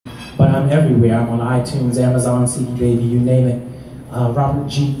I'm everywhere. I'm on iTunes, Amazon, CD Baby, you name it.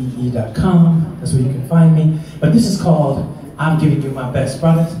 RobertGee.com, that's where you can find me. But this is called I'm Giving You My Best,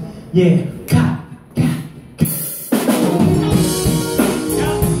 brothers. Yeah, cut.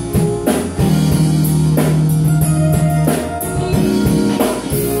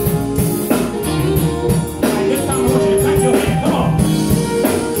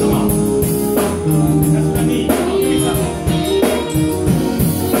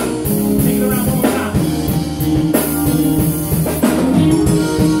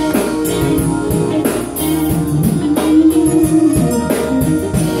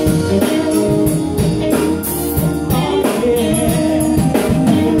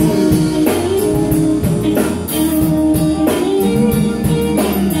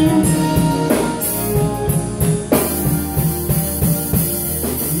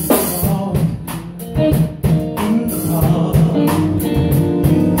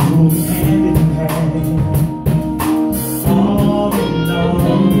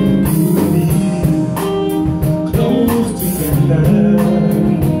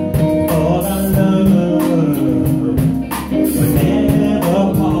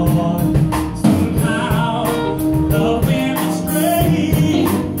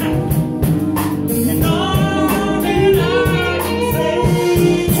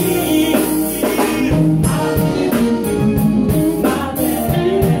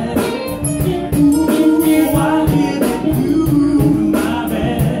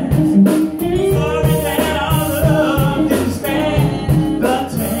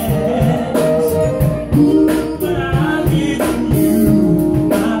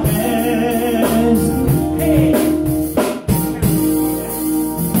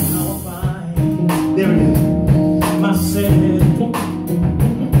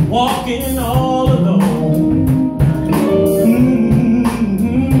 Walking all alone,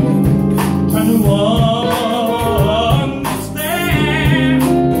 trying to understand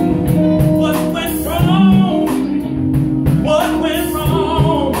what went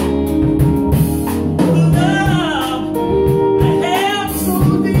wrong, the love I have so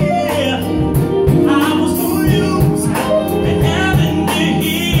dear, I was so used to having you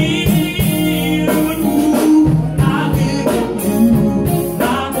here, but ooh, I give you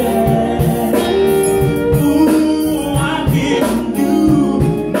my best. Ooh, I give you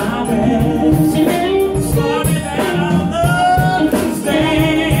my best. Sorry that I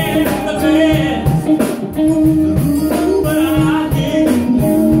understand the test. Ooh, but I give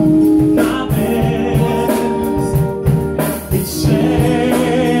you my best. It's sad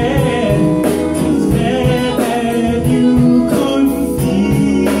that you couldn't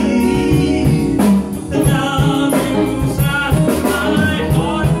feel the love inside my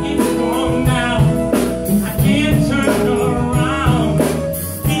heart is gone now. I can't turn around.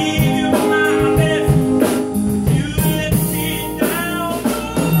 Give you my best. You let me down.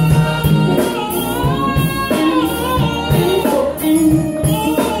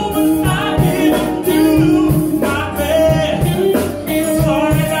 But I give you my best.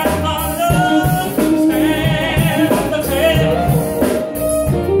 Sorry that I understand the test.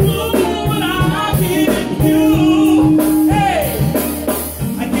 But I give you, hey,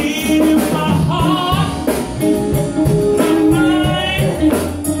 I give you my heart, my mind,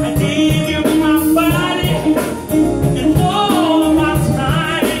 I give you my body, and all of my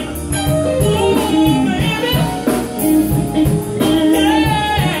time. Ooh, baby,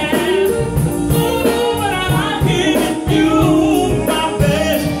 yeah. Ooh, but I give you my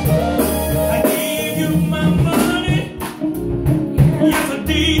best. I give you my money. Yes, I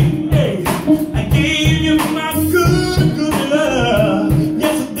did. Hey, I gave you my good love.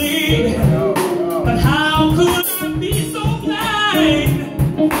 Yes, I did. But how could I be so blind?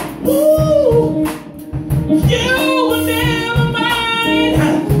 Ooh, you were never mine.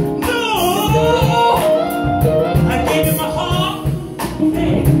 No, I gave you my heart,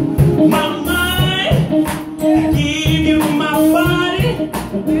 hey, my mind. I gave you my body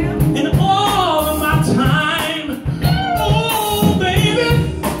and all of my time. Oh, baby,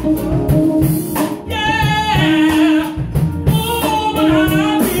 yeah. Oh, but I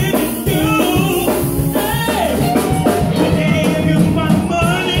give you, hey, I gave you my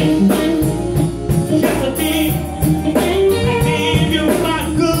money. Yes, I did. I gave you my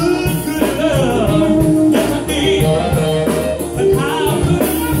good love. Yes, I did. But how could I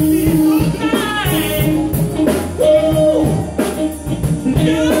be so blind? Ooh,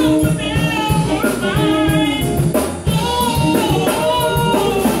 you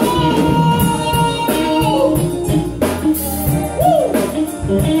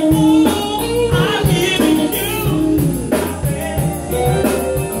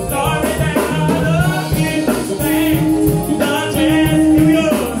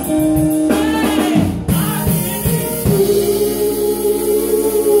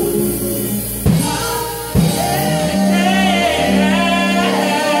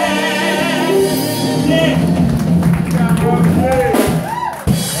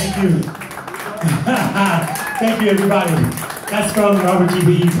Thank you, everybody. That's from Robert G.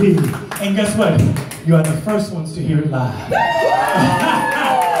 B. EP. And guess what? You are the first ones to hear it live.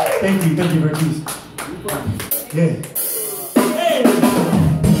 Thank you, Vertice. Yeah. Hey.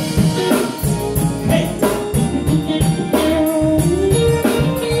 Hey.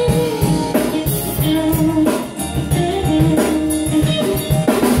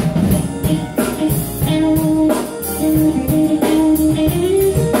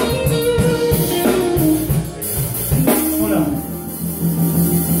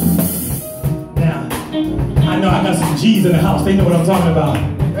 G's in the house, they know what I'm talking about.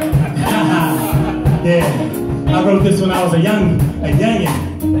 Yeah, I wrote this when I was a youngin',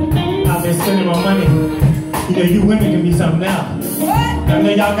 out there spending my money. You know, you women can be something now. I know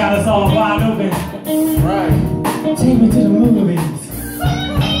y'all got us all wide open. Right. Take me to the movies.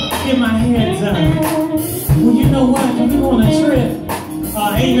 Get my hair done. Well, you know what? Can we go on a trip?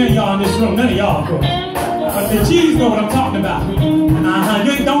 Ain't none of y'all in this room, none of y'all, of course. But the G's know what I'm talking about.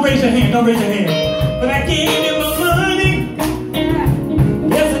 Don't raise your hand, don't raise your hand. But I gave you my money.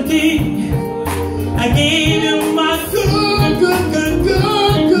 Yes, I did. I gave you my good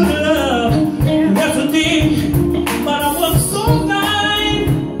love. Yes, I did. But I was so blind.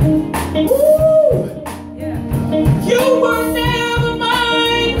 Ooh. You were never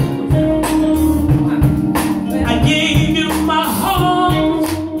mine. I gave you my heart,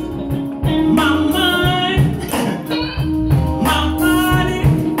 my mind, my body,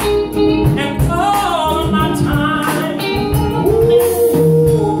 and all my time.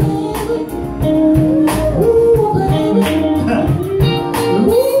 Ooh, baby.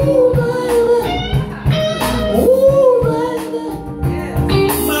 Ooh, baby. Ooh, baby.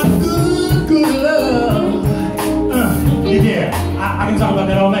 My good love. Yeah, I can talk about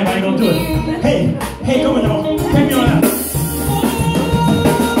that all night, but I ain't gonna do it. Hey, come on, y'all.